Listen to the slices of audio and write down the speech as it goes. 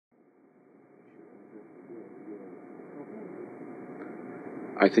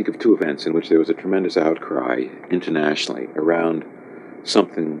I think of two events in which there was a tremendous outcry internationally around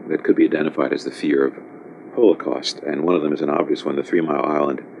something that could be identified as the fear of Holocaust. And one of them is an obvious one, the 3 Mile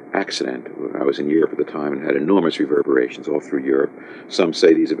Island accident. I was in Europe at the time and had enormous reverberations all through Europe. Some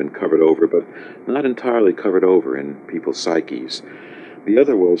say these have been covered over, but not entirely covered over in people's psyches. The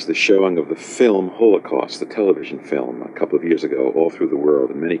other was the showing of the film Holocaust, the television film, a couple of years ago, all through the world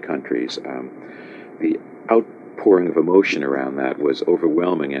in many countries. The outpouring of emotion around that was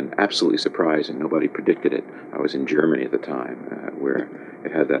overwhelming and absolutely surprising. Nobody predicted it. I was in Germany at the time, where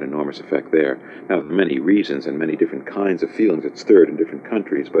it had that enormous effect there. Now, there are many reasons and many different kinds of feelings that stirred in different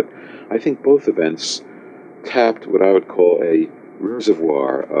countries, but I think both events tapped what I would call a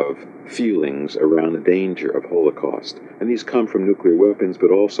reservoir of feelings around the danger of Holocaust. And these come from nuclear weapons,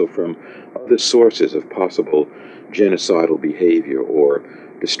 but also from other sources of possible genocidal behavior or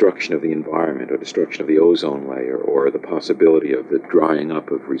destruction of the environment or destruction of the ozone layer or the possibility of the drying up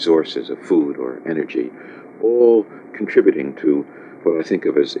of resources of food or energy, all contributing to what I think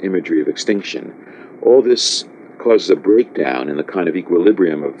of as imagery of extinction. All this causes a breakdown in the kind of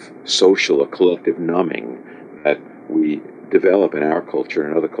equilibrium of social or collective numbing that we develop in our culture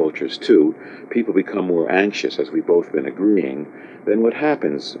and other cultures too. People become more anxious, as we've both been agreeing. Then what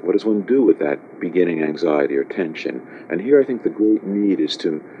happens? What does one do with that beginning anxiety or tension? And here I think the great need is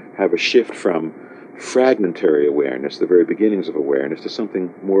to have a shift from fragmentary awareness, the very beginnings of awareness, to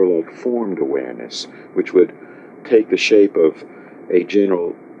something more like formed awareness, which would take the shape of a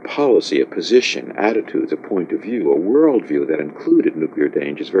general policy, a position, attitudes, a point of view, a worldview that included nuclear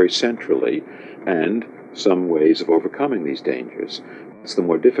dangers very centrally, and some ways of overcoming these dangers. It's the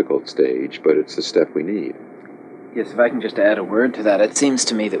more difficult stage, but it's the step we need. Yes, if I can just add a word to that, it seems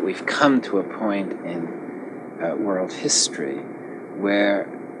to me that we've come to a point in world history where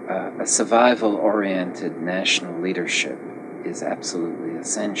a survival-oriented national leadership is absolutely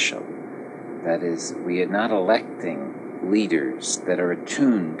essential. That is, we are not electing leaders that are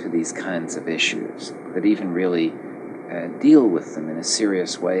attuned to these kinds of issues, that even really deal with them in a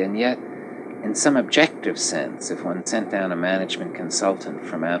serious way, and yet in some objective sense, if one sent down a management consultant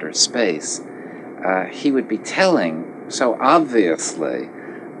from outer space, he would be telling so obviously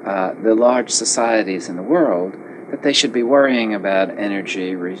the large societies in the world that they should be worrying about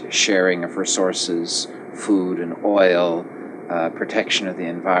energy, sharing of resources, food and oil, protection of the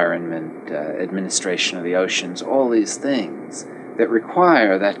environment, administration of the oceans, all these things that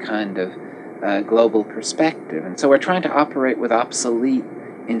require that kind of global perspective. And so we're trying to operate with obsolete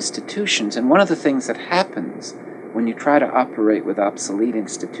institutions. And one of the things that happens when you try to operate with obsolete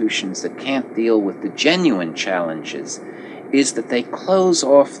institutions that can't deal with the genuine challenges is that they close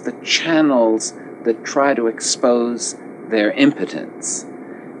off the channels that try to expose their impotence.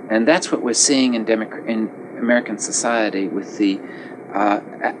 And that's what we're seeing in American society with the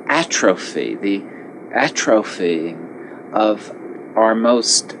atrophying of our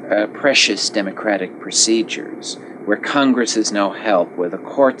most precious democratic procedures, where Congress is no help, where the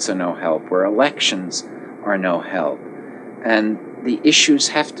courts are no help, where elections are no help. And the issues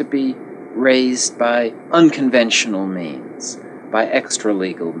have to be raised by unconventional means, by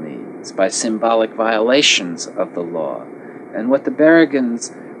extra-legal means, by symbolic violations of the law. And what the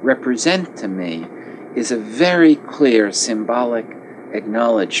Berrigans represent to me is a very clear symbolic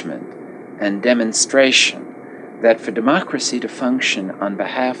acknowledgement and demonstration that for democracy to function on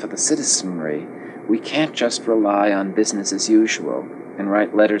behalf of the citizenry, we can't just rely on business as usual and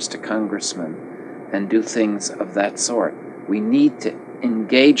write letters to congressmen and do things of that sort. We need to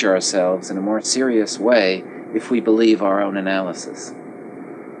engage ourselves in a more serious way if we believe our own analysis.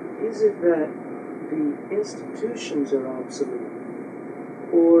 Is it that the institutions are obsolete,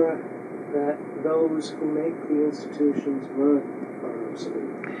 or that those who make the institutions run are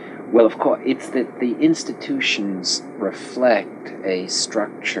obsolete? Well, of course, it's that the institutions reflect a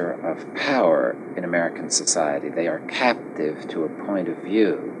structure of power in American society. They are captive to a point of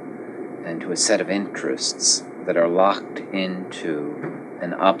view and to a set of interests that are locked into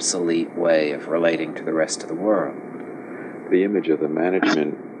an obsolete way of relating to the rest of the world. The image of the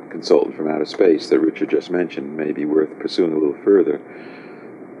management consultant from outer space that Richard just mentioned may be worth pursuing a little further,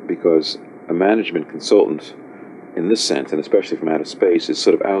 because a management consultant in this sense, and especially from outer space, is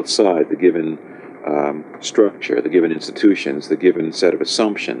sort of outside the given structure, the given institutions, the given set of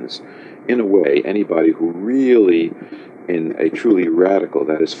assumptions. In a way, anybody who really, in a truly radical,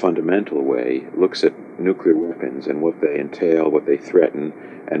 that is fundamental way, looks at nuclear weapons and what they entail, what they threaten,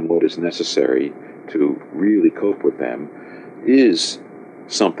 and what is necessary to really cope with them, is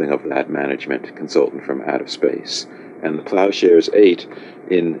something of that management consultant from out of space. And the Plowshares 8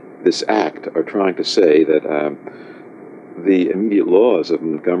 in this act are trying to say that the immediate laws of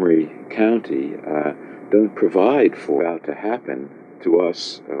Montgomery County don't provide for about to happen to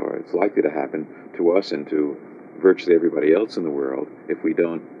us, or it's likely to happen to us and to virtually everybody else in the world if we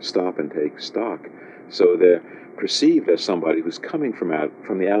don't stop and take stock. So they're perceived as somebody who's coming from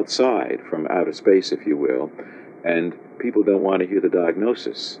the outside, from outer space, if you will, and people don't want to hear the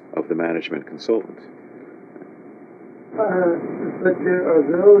diagnosis of the management consultant. But there are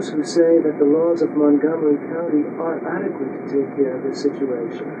those who say that the laws of Montgomery County are adequate to take care of this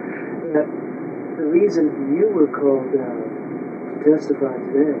situation. That the reason you were called down to testify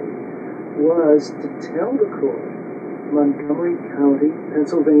today was to tell the court Montgomery County,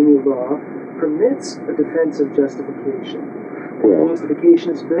 Pennsylvania law permits a defensive justification. And the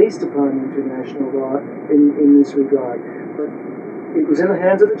justification is based upon international law in this regard. But it was in the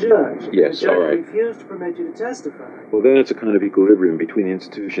hands of the judge. Yes, the judge all right. refused to permit you to testify. Well, then it's a kind of equilibrium between the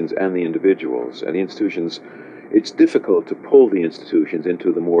institutions and the individuals. And the institutions, it's difficult to pull the institutions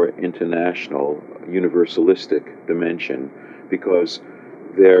into the more international, universalistic dimension because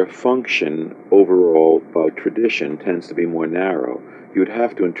their function overall by tradition tends to be more narrow. You would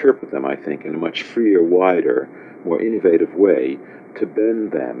have to interpret them, I think, in a much freer, wider, more innovative way to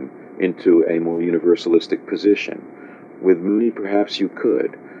bend them into a more universalistic position. With Mooney, perhaps you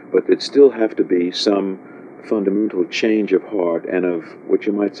could, but there'd still have to be some fundamental change of heart and of what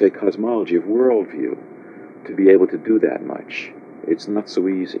you might say cosmology, of worldview, to be able to do that much. It's not so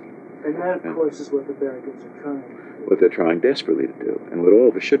easy. And that, of course, is what the Berrigans are trying to do. What they're trying desperately to do, and what all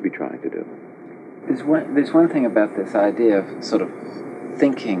of us should be trying to do. There's one thing about this idea of sort of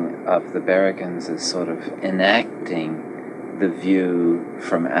thinking of the Berrigans as sort of enacting the view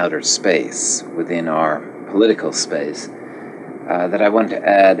from outer space within our political space that I want to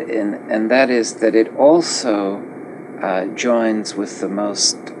add, and that is that it also joins with the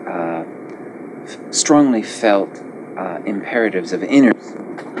most strongly felt imperatives of inner.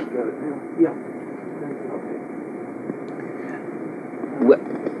 Yeah.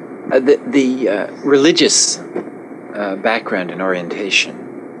 The religious background and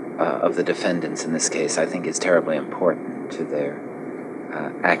orientation of the defendants in this case, I think, is terribly important to their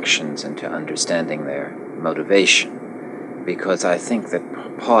actions and to understanding their motivation, because I think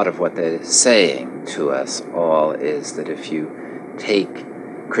that part of what they're saying to us all is that if you take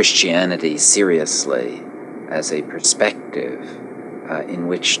Christianity seriously as a perspective in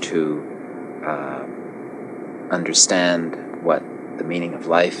which to understand what the meaning of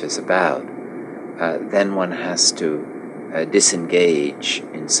life is about, then one has to disengage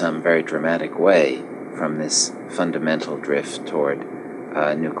in some very dramatic way from this fundamental drift toward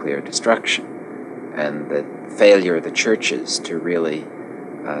nuclear destruction. And the failure of the churches to really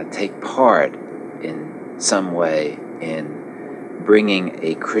take part in some way in bringing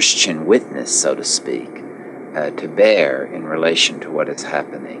a Christian witness, so to speak, to bear in relation to what is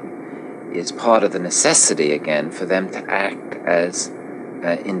happening is part of the necessity, again, for them to act as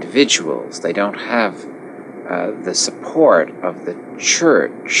individuals. They don't have the support of the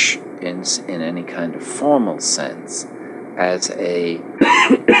church in any kind of formal sense as a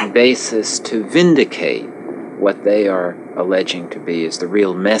basis to vindicate what they are alleging to be as the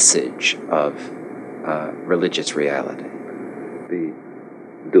real message of religious reality. The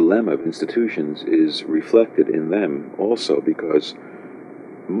dilemma of institutions is reflected in them also because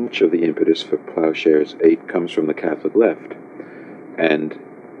much of the impetus for Plowshares 8 comes from the Catholic left, and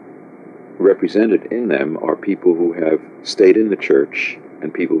represented in them are people who have stayed in the church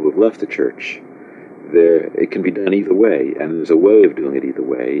and people who have left the church. It can be done either way, and there's a way of doing it either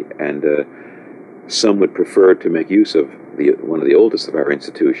way, and some would prefer to make use of one of the oldest of our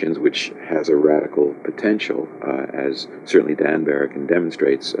institutions, which has a radical potential, as certainly Dan Berrigan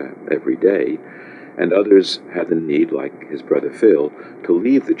demonstrates every day, and others had the need, like his brother Phil, to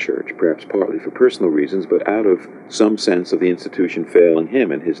leave the church, perhaps partly for personal reasons, but out of some sense of the institution failing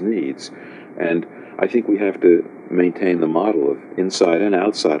him and his needs. And I think we have to maintain the model of inside and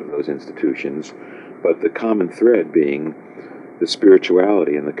outside of those institutions, but the common thread being the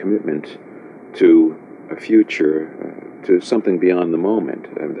spirituality and the commitment to a future, to something beyond the moment.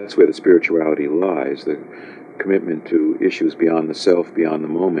 That's where the spirituality lies, the commitment to issues beyond the self, beyond the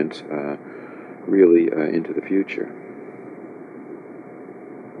moment, really into the future.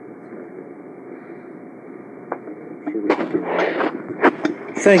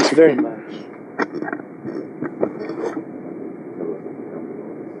 Thanks very much.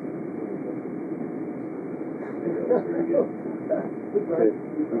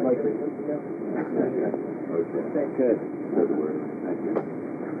 Good. Good work. Thank you.